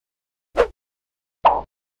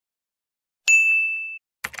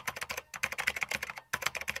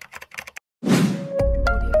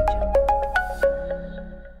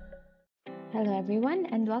everyone,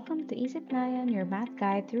 and welcome to e-sipnayan, your math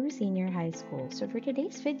guide through senior high school. So for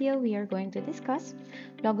today's video, we are going to discuss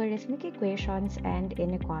logarithmic equations and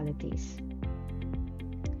inequalities.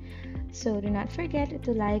 So do not forget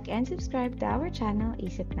to like and subscribe to our channel,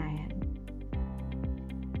 e-sipnayan.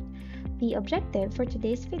 The objective for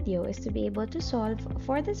today's video is to be able to solve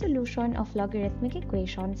for the solution of logarithmic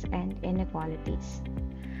equations and inequalities.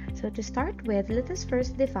 So to start with, let us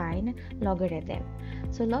first define logarithm.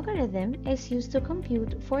 So logarithm is used to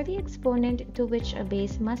compute for the exponent to which a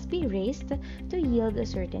base must be raised to yield a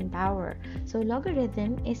certain power. So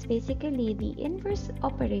logarithm is basically the inverse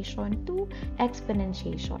operation to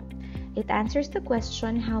exponentiation. It answers the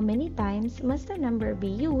question how many times must a number be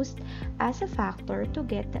used as a factor to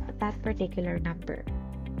get that particular number.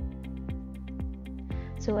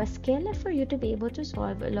 So a skill for you to be able to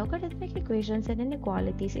solve logarithmic equations and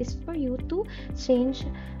inequalities is for you to change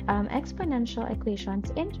exponential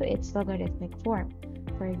equations into its logarithmic form.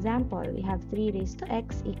 For example, we have 3 raised to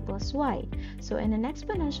x equals y. So in an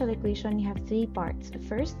exponential equation, you have 3 parts.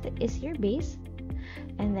 First is your base,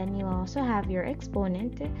 and then you also have your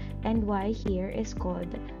exponent, and y here is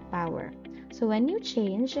called power. So when you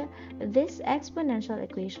change this exponential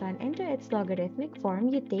equation into its logarithmic form,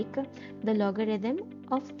 you take the logarithm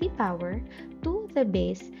of the power to the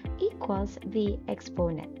base equals the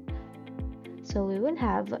exponent. So we will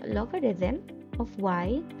have logarithm of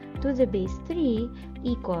y to the base 3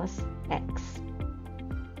 equals x.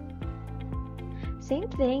 Same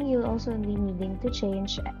thing, you'll also be needing to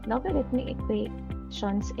change logarithmic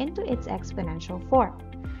equations into its exponential form.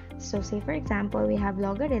 So say for example, we have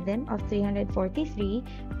logarithm of 343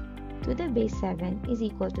 to the base 7 is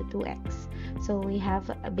equal to 2x. So we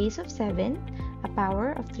have a base of 7, a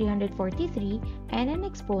power of 343, and an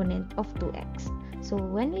exponent of 2x. So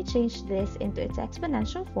when we change this into its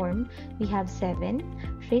exponential form, we have 7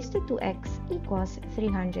 raised to 2x equals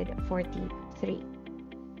 343.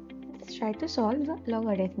 Let's try to solve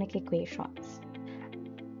logarithmic equations.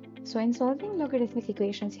 So in solving logarithmic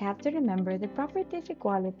equations, you have to remember the property of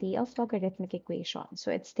equality of logarithmic equations.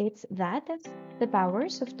 So it states that the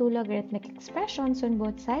powers of two logarithmic expressions on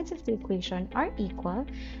both sides of the equation are equal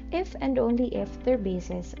if and only if their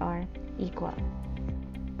bases are equal.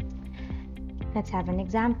 Let's have an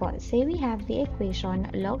example. Say we have the equation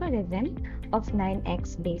logarithm of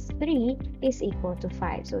 9x base 3 is equal to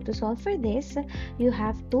 5. So to solve for this, you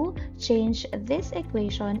have to change this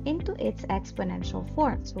equation into its exponential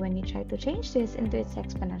form. So when you try to change this into its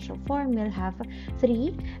exponential form, we'll have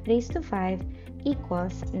 3 raised to 5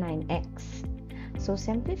 equals 9x. So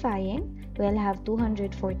simplifying, we'll have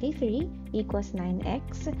 243 equals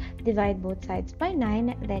 9x. Divide both sides by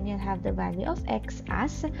 9, then you'll have the value of x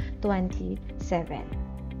as 27.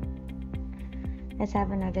 Let's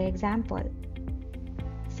have another example.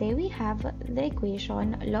 Say we have the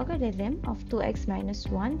equation logarithm of 2x minus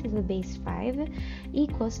 1 to the base 5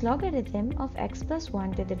 equals logarithm of x plus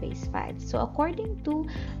 1 to the base 5. So according to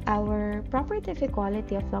our property of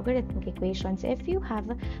equality of logarithmic equations, if you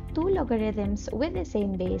have two logarithms with the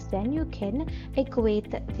same base, then you can equate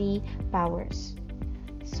the powers.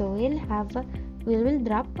 So we will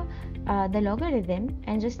drop the logarithm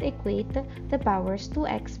and just equate the powers to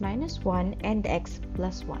x minus 1 and x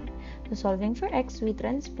plus 1. So solving for x, we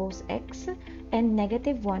transpose x and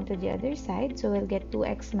negative 1 to the other side. So we'll get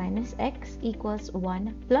 2x minus x equals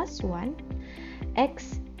 1 plus 1.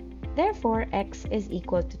 Therefore, x is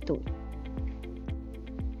equal to 2.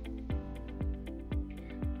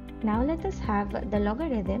 Now let us have the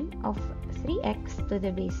logarithm of 3x to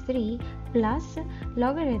the base 3 plus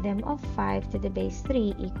logarithm of 5 to the base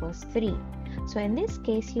 3 equals 3. So in this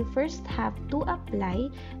case, you first have to apply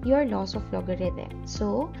your laws of logarithm.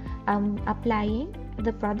 So applying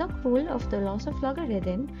the product rule of the laws of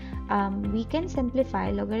logarithm, we can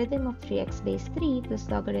simplify logarithm of 3x base 3 plus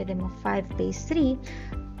logarithm of 5 base 3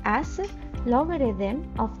 as logarithm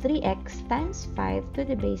of 3x times 5 to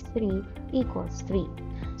the base 3 equals 3.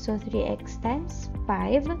 So 3x times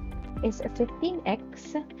 5 is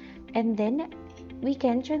 15x, and then we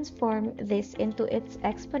can transform this into its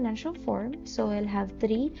exponential form. So we'll have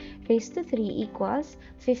 3 raised to 3 equals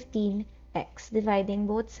 15x. Dividing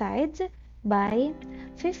both sides by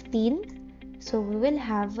 15, so we will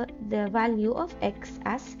have the value of x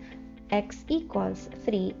as x equals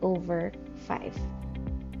 3 over 5.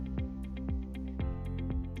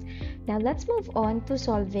 Now let's move on to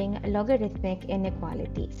solving logarithmic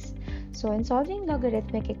inequalities. So in solving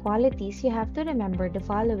logarithmic equalities, you have to remember the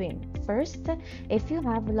following. First, if you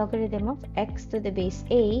have logarithm of x to the base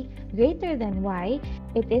a greater than y,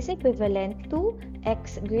 it is equivalent to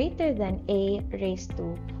x greater than a raised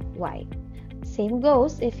to y. Same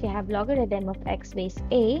goes if you have logarithm of x base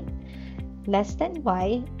a less than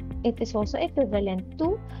y, it is also equivalent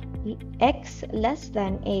to x less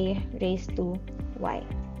than a raised to y.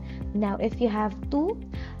 Now, if you have two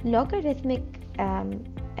logarithmic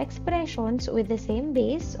expressions with the same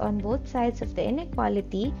base on both sides of the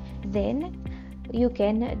inequality, then you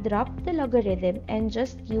can drop the logarithm and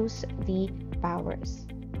just use the powers.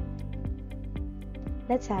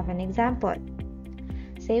 Let's have an example.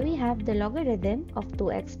 Say we have the logarithm of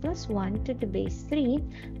 2x plus 1 to the base 3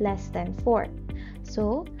 less than 4.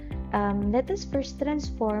 So, let us first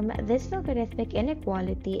transform this logarithmic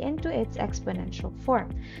inequality into its exponential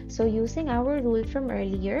form. So, using our rule from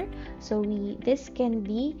earlier, this can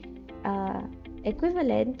be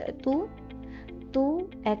equivalent to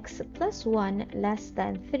 2x plus 1 less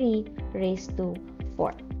than 3 raised to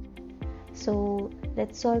 4. So,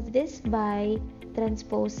 let's solve this by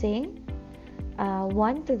transposing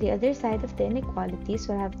 1 to the other side of the inequality.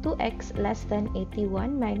 So, I have 2x less than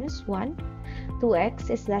 81 minus 1. 2x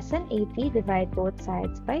is less than 80. Divide both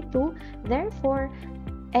sides by 2. Therefore,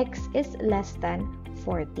 x is less than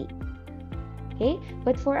 40. Okay?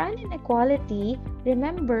 But for an inequality,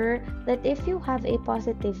 remember that if you have a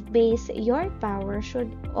positive base, your power should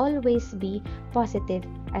always be positive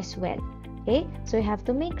as well. Okay? So, you have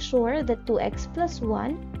to make sure that 2x plus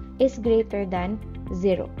 1 is greater than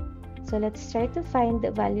 0. So, let's try to find the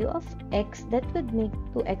value of x that would make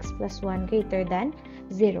 2x plus 1 greater than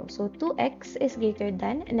 0. So, 2x is greater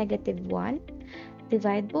than negative 1.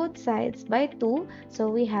 Divide both sides by 2. So,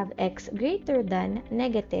 we have x greater than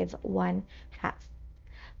negative 1/2.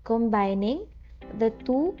 Combining the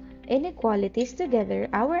two inequalities together,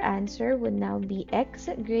 our answer would now be x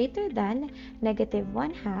greater than negative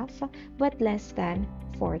 1/2 but less than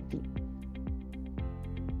 40.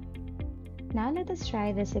 Now let us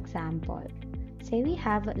try this example. Say we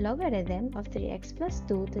have logarithm of 3x plus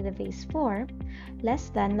 2 to the base 4 less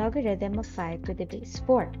than logarithm of 5 to the base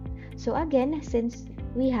 4. So again, since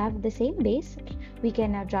we have the same base, we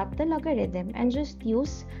can now drop the logarithm and just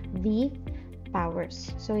use the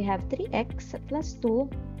powers. So we have 3x plus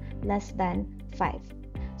 2 less than 5.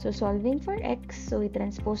 So solving for x, so we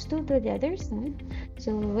transpose 2 to the other side.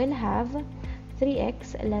 So we will have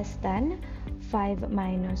 3x less than 5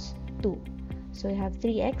 minus 2. So we have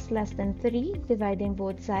 3x less than 3, dividing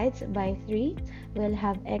both sides by 3, we'll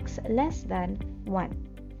have x less than 1.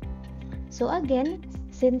 So again,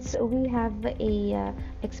 since we have a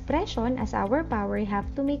expression as our power, we have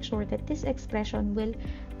to make sure that this expression will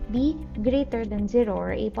be greater than 0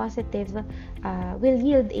 or a positive, will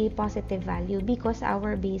yield a positive value because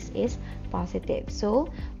our base is positive. So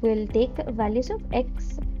we'll take values of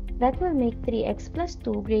x that will make 3x plus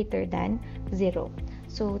 2 greater than 0.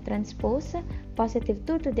 So transpose positive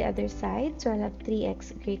 2 to the other side. So I'll have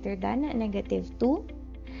 3x greater than negative 2.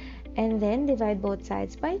 And then divide both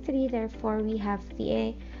sides by 3. Therefore, we have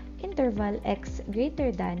the interval x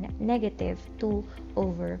greater than negative 2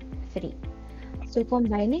 over 3. So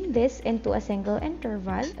combining this into a single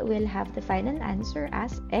interval, we'll have the final answer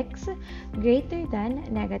as x greater than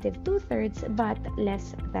negative 2/3 but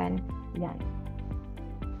less than 1.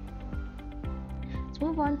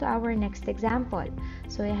 Move on to our next example.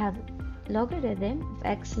 So we have logarithm of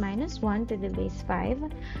x minus 1 to the base 5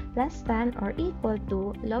 less than or equal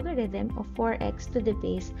to logarithm of 4x to the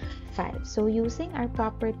base 5. So using our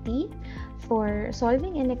property for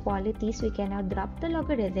solving inequalities, we can now drop the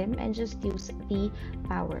logarithm and just use the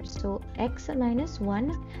powers. So x minus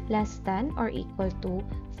 1 less than or equal to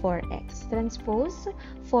 4x. Transpose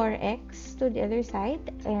 4x to the other side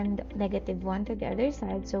and negative 1 to the other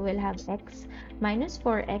side. So we'll have x minus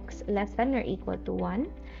 4x less than or equal to 1.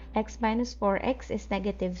 X minus 4x is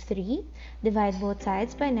negative 3. Divide both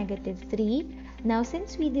sides by negative 3. Now,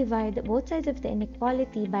 since we divide both sides of the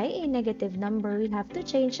inequality by a negative number, we have to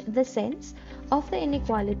change the sense of the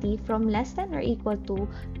inequality from less than or equal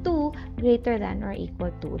to greater than or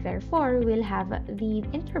equal to. Therefore, we'll have the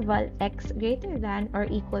interval x greater than or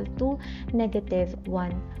equal to negative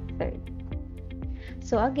 1/3.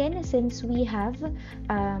 So again, since we have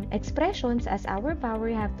expressions as our power,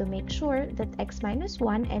 we have to make sure that x minus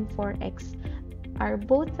 1 and 4x are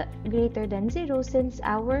both greater than 0 since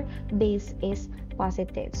our base is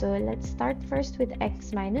positive. So let's start first with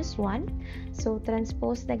x minus 1. So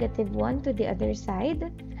transpose negative 1 to the other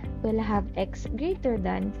side. We'll have x greater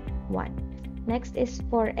than 1. Next is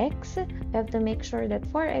 4x. We have to make sure that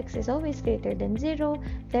 4x is always greater than 0.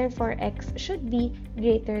 Therefore, x should be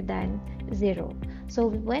greater than 0. So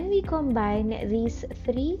when we combine these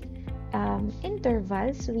three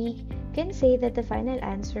intervals, we can say that the final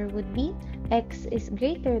answer would be x is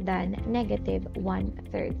greater than negative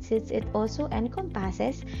 1/3, since it also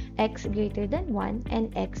encompasses x greater than 1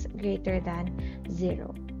 and x greater than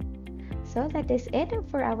 0. So that is it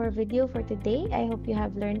for our video for today. I hope you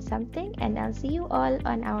have learned something, and I'll see you all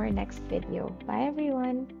on our next video. Bye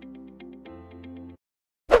everyone!